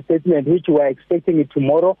release the statement, which we are expecting it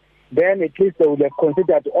tomorrow, then at least they will have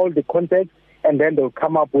considered all the context, and then they'll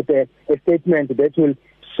come up with a statement that will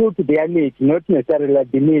suit their needs, not necessarily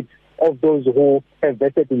the needs of those who have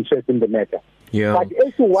vested interest in the matter. Yeah. But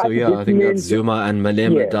I think that's Zuma and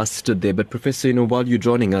Malema dusted there. But Professor, while you're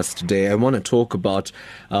joining us today, I want to talk about,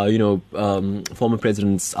 former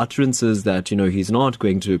president's utterances that, he's not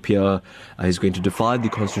going to appear, he's going to defy the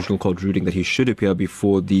Constitutional Court ruling that he should appear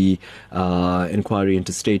before the inquiry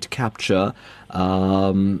into state capture.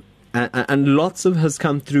 And lots of has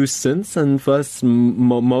come through since, and first,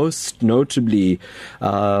 most notably,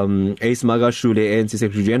 Ace Magashule, ANC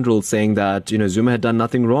Secretary General, saying that, Zuma had done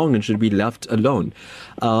nothing wrong and should be left alone.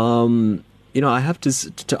 I have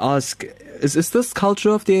to ask, is this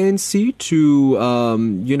culture of the ANC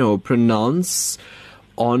to, pronounce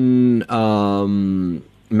on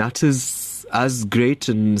matters as great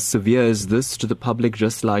and severe as this to the public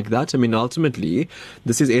just like that? I mean, ultimately,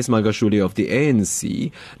 this is Ace Magashule of the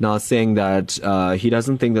ANC now saying that he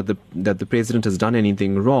doesn't think that the president has done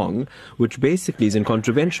anything wrong, which basically is in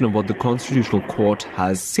contravention of what the Constitutional Court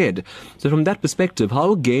has said. So from that perspective,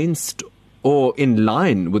 how against or in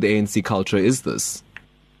line with ANC culture is this?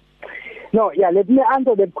 Let me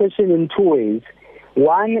answer that question in two ways.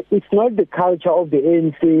 One, it's not the culture of the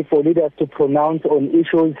ANC for leaders to pronounce on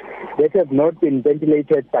issues that have not been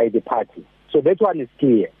ventilated by the party. So that one is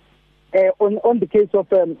clear. On the case of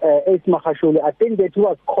Ace Magashule, I think that he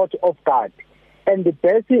was caught off guard. And the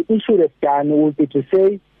best he should have done would be to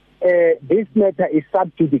say, this matter is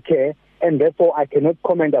sub judice, and therefore I cannot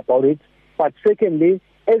comment about it. But secondly,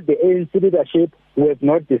 as the ANC leadership, we have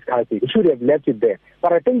not discussed it. He should have left it there.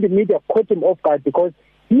 But I think the media caught him off guard because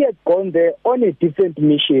he had gone there on a different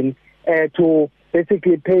mission to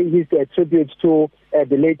basically pay his tribute to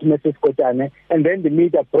the late Mrs. Kotane, and then the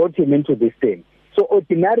media brought him into this thing. So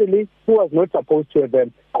ordinarily, he was not supposed to have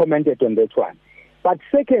commented on that one. But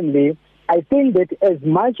secondly, I think that as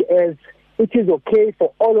much as it is okay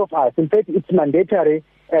for all of us, in fact, it's mandatory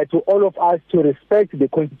to all of us to respect the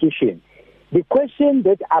Constitution. The question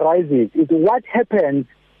that arises is what happens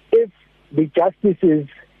if the justices,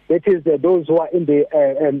 that is those who are in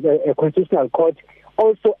the Constitutional Court,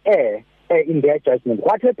 also err in their judgment.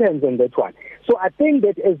 What happens on that one? So I think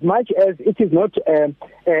that as much as it is not a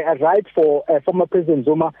right for former President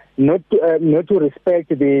Zuma not to respect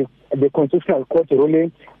the Constitutional Court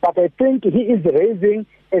ruling, but I think he is raising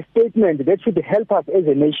a statement that should help us as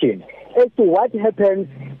a nation as to what happens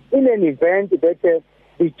in an event that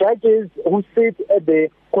the judges who sit at the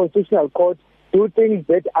Constitutional Court do things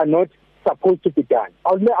that are not supposed to be done.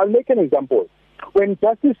 I'll make an example. When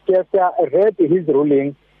Justice Jester read his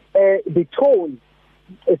ruling, the tone,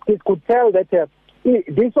 it could tell that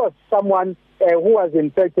this was someone who was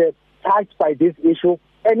in fact touched by this issue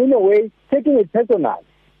and in a way taking it personal.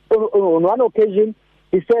 On one occasion,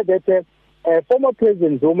 he said that former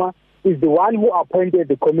President Zuma is the one who appointed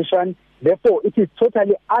the commission. Therefore, it is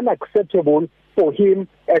totally unacceptable for him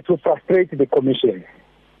to frustrate the commission.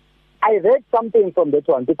 I read something from that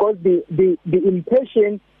one because the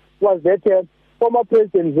impression was that former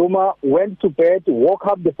President Zuma went to bed, woke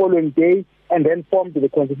up the following day, and then formed the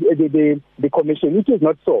commission. It is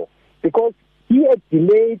not so, because he had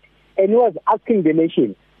delayed and he was asking the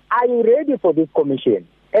nation, are you ready for this commission?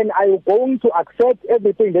 And are you going to accept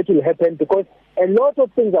everything that will happen? Because a lot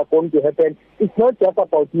of things are going to happen. It's not just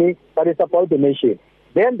about me, but it's about the nation.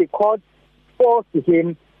 Then the court forced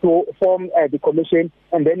him to form the commission,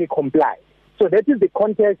 and then he complied. So that is the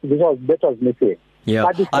context that was missing. Yeah,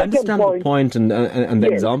 I understand the point and the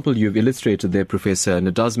example you've illustrated there, Professor, and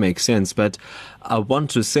it does make sense. But I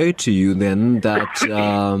want to say to you then that,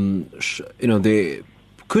 there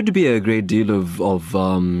could be a great deal of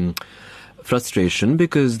frustration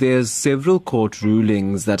because there's several court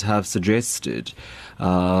rulings that have suggested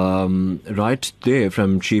right there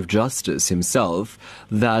from Chief Justice himself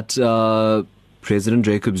that President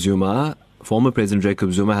Jacob Zuma, former President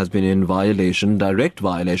Jacob Zuma, has been in violation, direct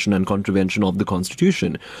violation and contravention of the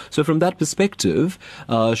Constitution. So from that perspective,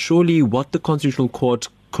 surely what the Constitutional Court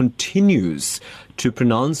continues to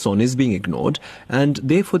pronounce on is being ignored, and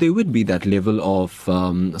therefore there would be that level of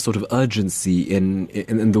sort of urgency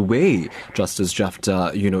in the way Justice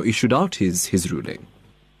Jafta, issued out his ruling.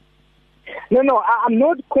 No, I'm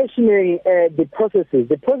not questioning the processes.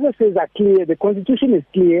 The processes are clear. The Constitution is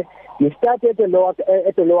clear. You start at the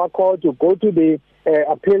lower court, you go to the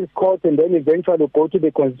appeals court, and then eventually go to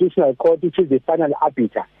the Constitutional Court, which is the final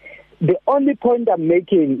arbiter. The only point I'm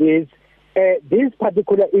making is this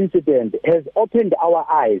particular incident has opened our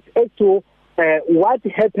eyes as to what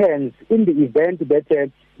happens in the event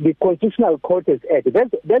that the Constitutional Court is at.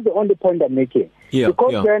 That's the only point I'm making.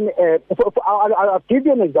 Then, I'll give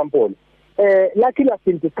you an example. Luckily, I've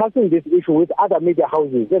been discussing this issue with other media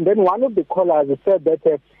houses, and then one of the callers said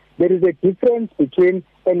that there is a difference between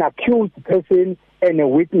an accused person and a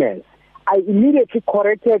witness. I immediately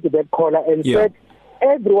corrected that caller and said,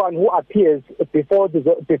 everyone who appears before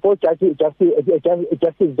Justice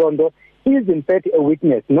Zondo is in fact a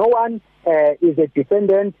witness. No one is a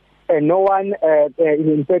defendant, and no one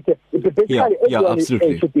in fact, everyone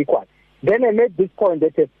should be equal. Then I made this point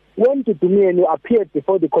that when Tutumienu appeared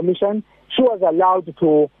before the commission, she was allowed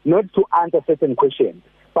not to answer certain questions.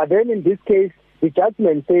 But then in this case, the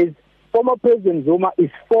judgment says former President Zuma is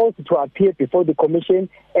forced to appear before the commission,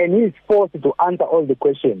 and he is forced to answer all the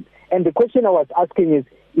questions. And the question I was asking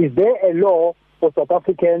is there a law for South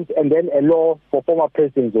Africans and then a law for former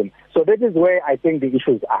President Zuma? So that is where I think the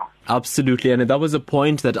issues are. Absolutely, and that was a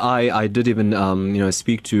point that I did even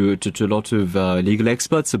speak to a lot of legal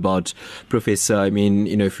experts about, Professor. I mean,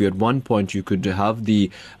 if you at one point you could have the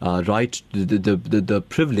right, the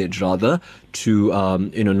privilege rather, to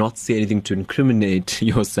not say anything to incriminate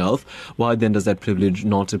yourself, why then does that privilege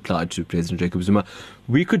not apply to President Jacob Zuma?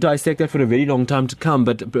 We could dissect that for a very long time to come,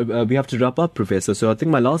 but we have to wrap up, Professor. So I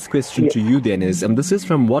think my last question to you then is, and this is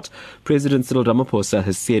from what President Cyril Ramaphosa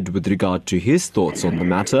has said with regard to his thoughts on the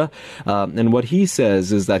matter. And what he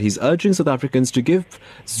says is that he's urging South Africans to give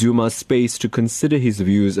Zuma space to consider his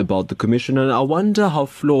views about the commission. And I wonder how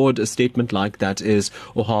flawed a statement like that is,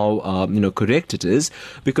 or how correct it is,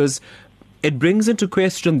 because it brings into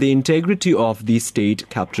question the integrity of the State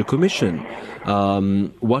Capture Commission.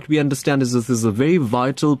 What we understand is this is a very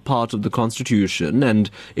vital part of the Constitution, and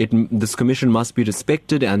this commission must be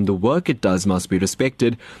respected, and the work it does must be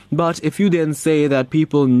respected. But if you then say that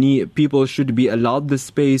people should be allowed the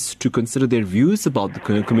space to consider their views about the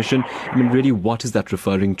commission, I mean, really, what is that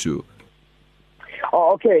referring to?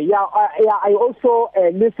 Okay. I also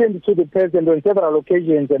listened to the president on several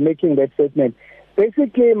occasions making that statement.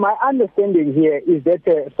 Basically, my understanding here is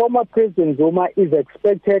that former President Zuma is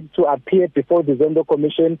expected to appear before the Zondo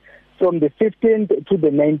Commission from the 15th to the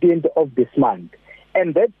 19th of this month.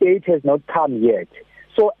 And that date has not come yet.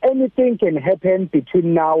 So anything can happen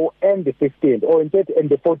between now and the 15th, or instead and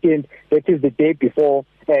the 14th, that is the day before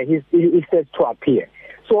he's set to appear.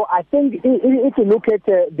 So I think if you look at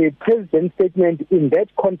the president's statement in that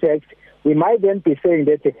context, we might then be saying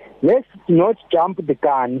that let's not jump the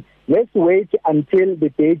gun, let's wait until the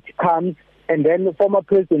date comes, and then former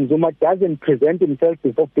President Zuma doesn't present himself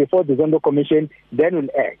before the Zondo Commission, then we'll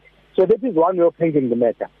act. So that is one way of thinking the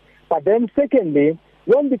matter. But then secondly,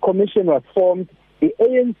 when the commission was formed, the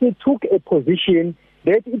ANC took a position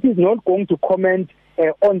that it is not going to comment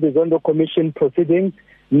on the Zondo Commission proceedings,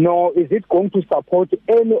 nor is it going to support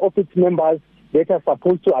any of its members that are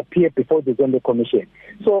supposed to appear before the Zondo Commission.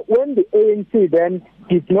 So when the ANC then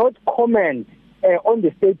did not comment on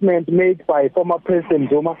the statement made by former President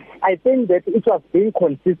Zuma, I think that it was being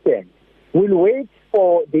consistent. We'll wait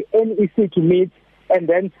for the NEC to meet and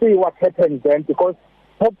then see what happens then, because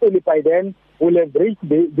hopefully by then we'll have reached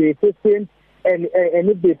the 15th, and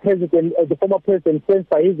if the president, the former president, stands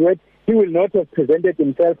by his word, he will not have presented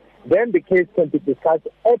himself, then the case can be discussed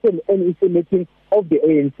at an NEC meeting of the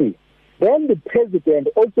ANC. Then the president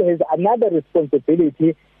also has another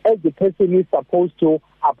responsibility as the person who is supposed to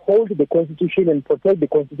uphold the constitution and protect the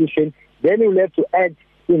constitution. Then he will have to act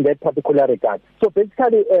in that particular regard. So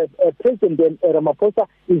basically, President Ramaphosa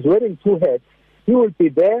is wearing two hats. He will be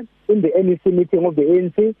there in the NEC meeting of the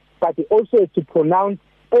ANC, but he also has to pronounce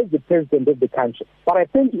as the president of the country. But I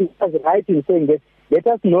think he was right in saying that let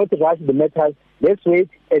us not rush the matters. Let's wait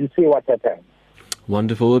and see what happens.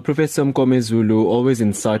 Wonderful. Well, Professor Mngomezulu, always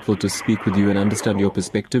insightful to speak with you and understand your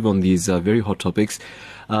perspective on these very hot topics.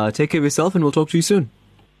 Take care of yourself and we'll talk to you soon.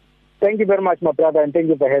 Thank you very much, my brother, and thank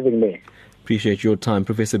you for having me. Appreciate your time.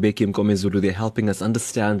 Professor Bheki Mngomezulu, they're helping us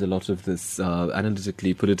understand a lot of this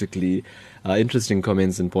analytically, politically interesting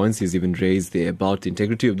comments and points he's even raised there about the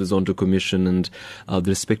integrity of the Zondo Commission and the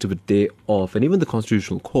respect of a day off, and even the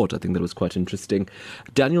Constitutional Court. I think that was quite interesting.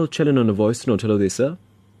 Daniel Chellan on a voice note. Hello there, sir.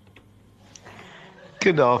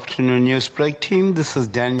 Good afternoon, Newsbreak team. This is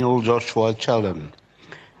Daniel Joshua Chellan.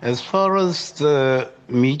 As far as the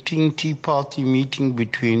Tea Party meeting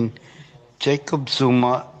between Jacob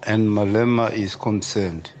Zuma and Malema is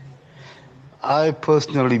concerned, I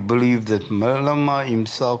personally believe that Malema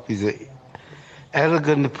himself is an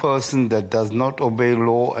arrogant person that does not obey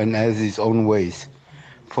law and has his own ways.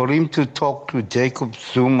 For him to talk to Jacob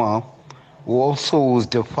Zuma, who also was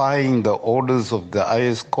defying the orders of the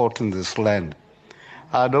highest court in this land,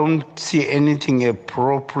 I don't see anything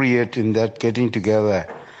appropriate in that getting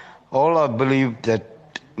together. All I believe that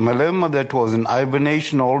Malema, that was in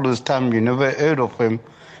hibernation all this time, you never heard of him,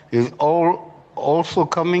 is also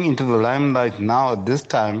coming into the limelight now at this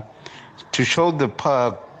time to show the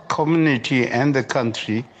community and the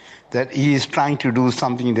country that he is trying to do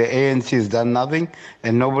something. The ANC has done nothing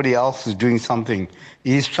and nobody else is doing something.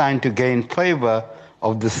 He is trying to gain favor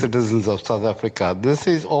of the citizens of South Africa. This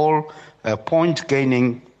is all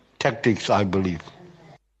point-gaining tactics, I believe.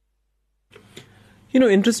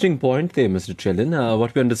 Interesting point there, Mr. Chellan.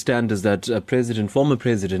 What we understand is that former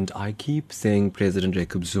president, I keep saying President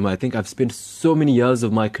Jacob Zuma. I think I've spent so many years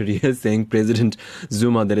of my career saying President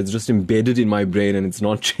Zuma that it's just embedded in my brain and it's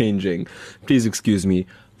not changing. Please excuse me.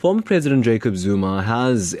 Former President Jacob Zuma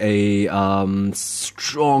has a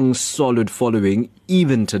strong, solid following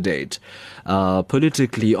even to date.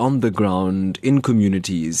 Politically, on the ground, in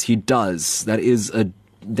communities, he does. That is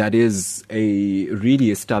a really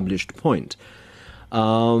established point.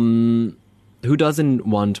 Who doesn't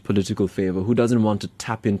want political favor? Who doesn't want to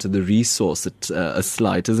tap into the resource at a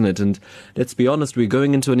slight, isn't it? And let's be honest, we're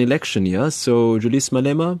going into an election year, so Julius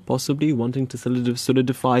Malema possibly wanting to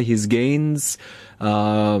solidify his gains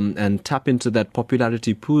and tap into that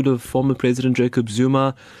popularity pool of former President Jacob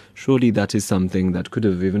Zuma. Surely that is something that could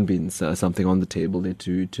have even been something on the table there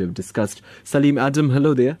to have discussed. Salim Adam,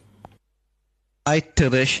 hello there. Hi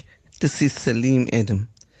Teresh, this is Salim Adam.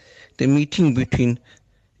 The meeting between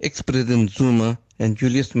ex-President Zuma and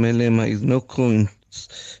Julius Malema is no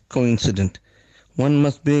coincidence. One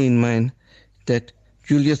must bear in mind that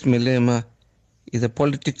Julius Malema is a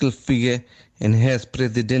political figure and has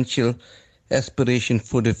presidential aspiration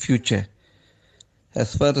for the future.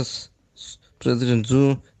 As far as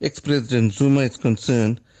ex-President Zuma is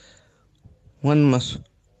concerned, one must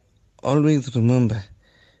always remember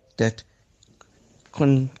that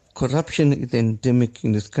corruption is endemic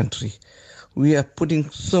in this country. We are putting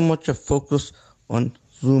so much of focus on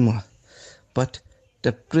Zuma. But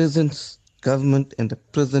the present government and the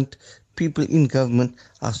present people in government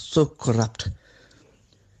are so corrupt.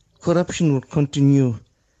 Corruption will continue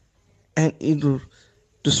and it will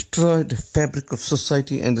destroy the fabric of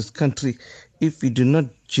society and this country if we do not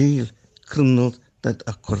jail criminals that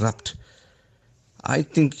are corrupt. I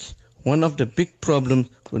think one of the big problems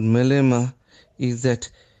with Malema is that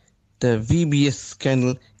the VBS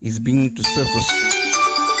scandal is beginning to surface,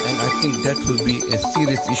 and I think that will be a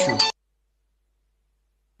serious issue.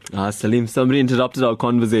 Salim, somebody interrupted our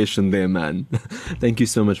conversation there, man. Thank you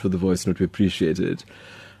so much for the voice note. We appreciate it.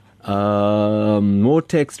 More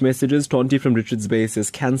text messages. Tonti from Richards Bay says,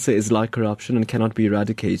 cancer is like corruption and cannot be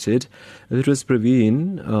eradicated. If it was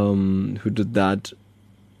Praveen who did that,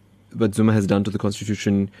 what Zuma has done to the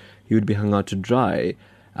constitution, he would be hung out to dry.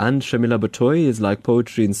 And Shamila Batoy is like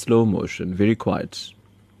poetry in slow motion, very quiet.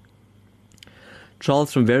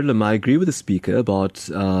 Charles from Verulam, I agree with the speaker about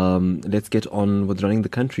let's get on with running the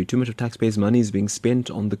country. Too much of taxpayers' money is being spent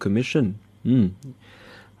on the commission.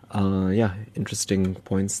 Yeah, interesting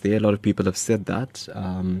points there. A lot of people have said that.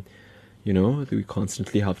 We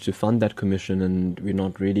constantly have to fund that commission and we're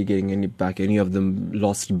not really getting any of the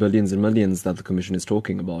lost billions and millions that the commission is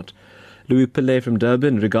talking about. Louis Pillay from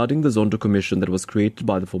Durban, regarding the Zondo Commission that was created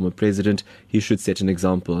by the former president, he should set an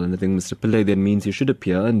example. And I think Mr. Pillay then means he should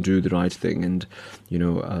appear and do the right thing and,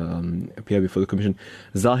 appear before the commission.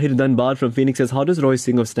 Zahir Danbad from Phoenix says, how does Roy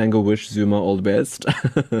Singh of Stanger wish Zuma all the best?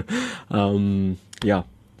 When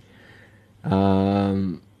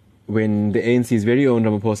the ANC's very own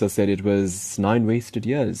Ramaphosa said it was 9 wasted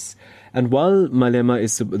years. And while Malema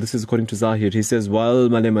this is according to Zahir, he says, while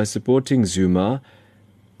Malema is supporting Zuma,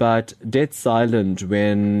 but dead silent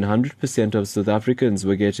when 100% of South Africans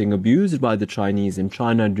were getting abused by the Chinese in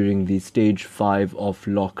China during the stage 5 of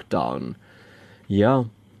lockdown. Yeah,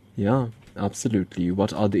 absolutely.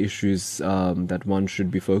 What are the issues that one should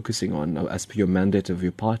be focusing on as per your mandate of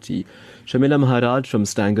your party? Shamila Maharaj from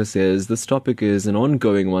Stanger says, this topic is an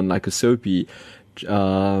ongoing one like a soapy.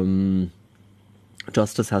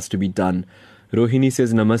 Justice has to be done. Rohini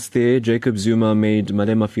says, Namaste. Jacob Zuma made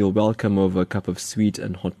Malema feel welcome over a cup of sweet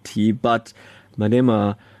and hot tea, but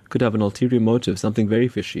Malema could have an ulterior motive, something very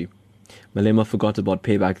fishy. Malema forgot about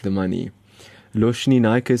pay back the money. Loshini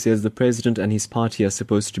Naika says, the president and his party are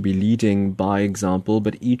supposed to be leading by example,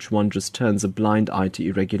 but each one just turns a blind eye to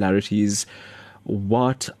irregularities.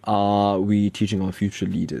 What are we teaching our future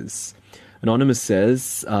leaders? Anonymous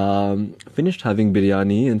says, finished having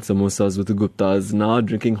biryani and samosas with the Guptas, now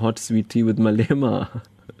drinking hot sweet tea with Malema.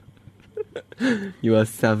 You are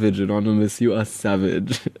savage, Anonymous, you are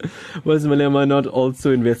savage. Was Malema not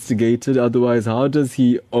also investigated? Otherwise, how does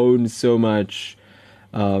he own so much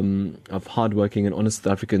of hardworking and honest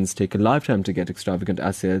South Africans take a lifetime to get extravagant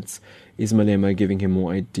assets? Is Malema giving him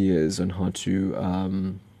more ideas on how to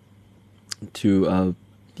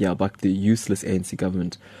buck the useless ANC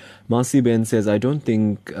government? Marcy Ben says, I don't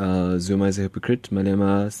think Zuma is a hypocrite.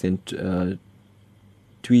 Malema sent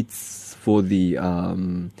tweets for the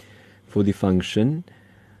function.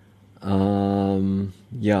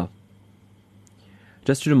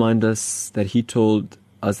 Just to remind us that he told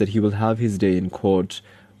us that he will have his day in court.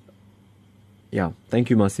 Yeah, thank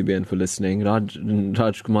you, Masi Ben, for listening.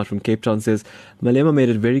 Raj Kumar from Cape Town says, Malema made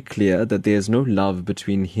it very clear that there is no love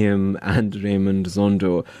between him and Raymond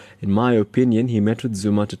Zondo. In my opinion, he met with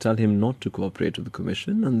Zuma to tell him not to cooperate with the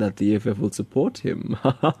commission and that the EFF will support him.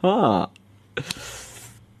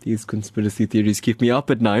 These conspiracy theories keep me up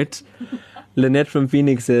at night. Lynette from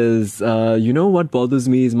Phoenix says, what bothers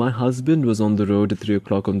me is my husband was on the road at 3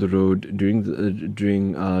 o'clock on the road during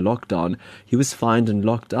lockdown. He was fined and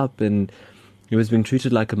locked up and he was being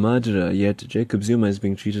treated like a murderer, yet Jacob Zuma is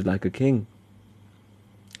being treated like a king.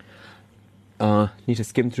 Need to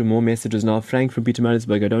skim through more messages now. Frank from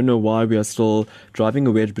Pietermaritzburg, I don't know why we are still driving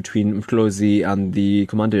a wedge between Mklozi and the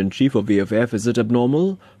Commander-in-Chief of VFF. Is it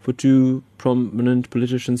abnormal for two prominent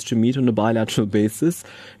politicians to meet on a bilateral basis?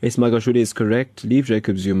 Esmagashule is correct. Leave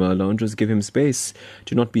Jacob Zuma alone. Just give him space.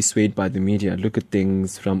 Do not be swayed by the media. Look at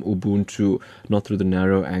things from Ubuntu, not through the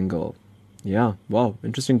narrow angle. Yeah, wow,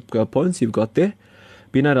 interesting points you've got there.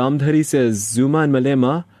 Bina Ramdhari says, Zuma and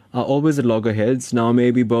Malema are always at loggerheads. Now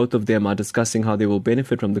maybe both of them are discussing how they will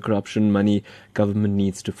benefit from the corruption money. Government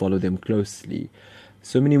needs to follow them closely.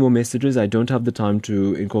 So many more messages. I don't have the time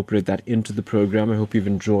to incorporate that into the program. I hope you've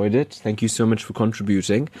enjoyed it. Thank you so much for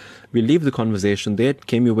contributing. We'll leave the conversation there. It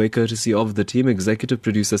came your way courtesy of the team, executive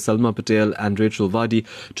producer Salma Patel and Rachel Vadi.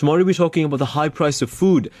 Tomorrow we're talking about the high price of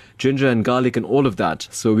food, ginger and garlic and all of that.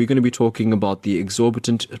 So we're going to be talking about the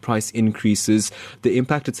exorbitant price increases, the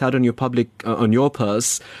impact it's had on your on your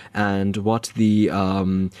purse, and what the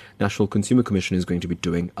National Consumer Commission is going to be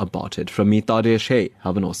doing about it. From me, Tareh Harreepershad,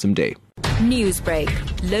 have an awesome day. Newsbreak,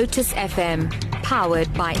 Lotus FM,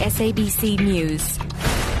 powered by SABC News.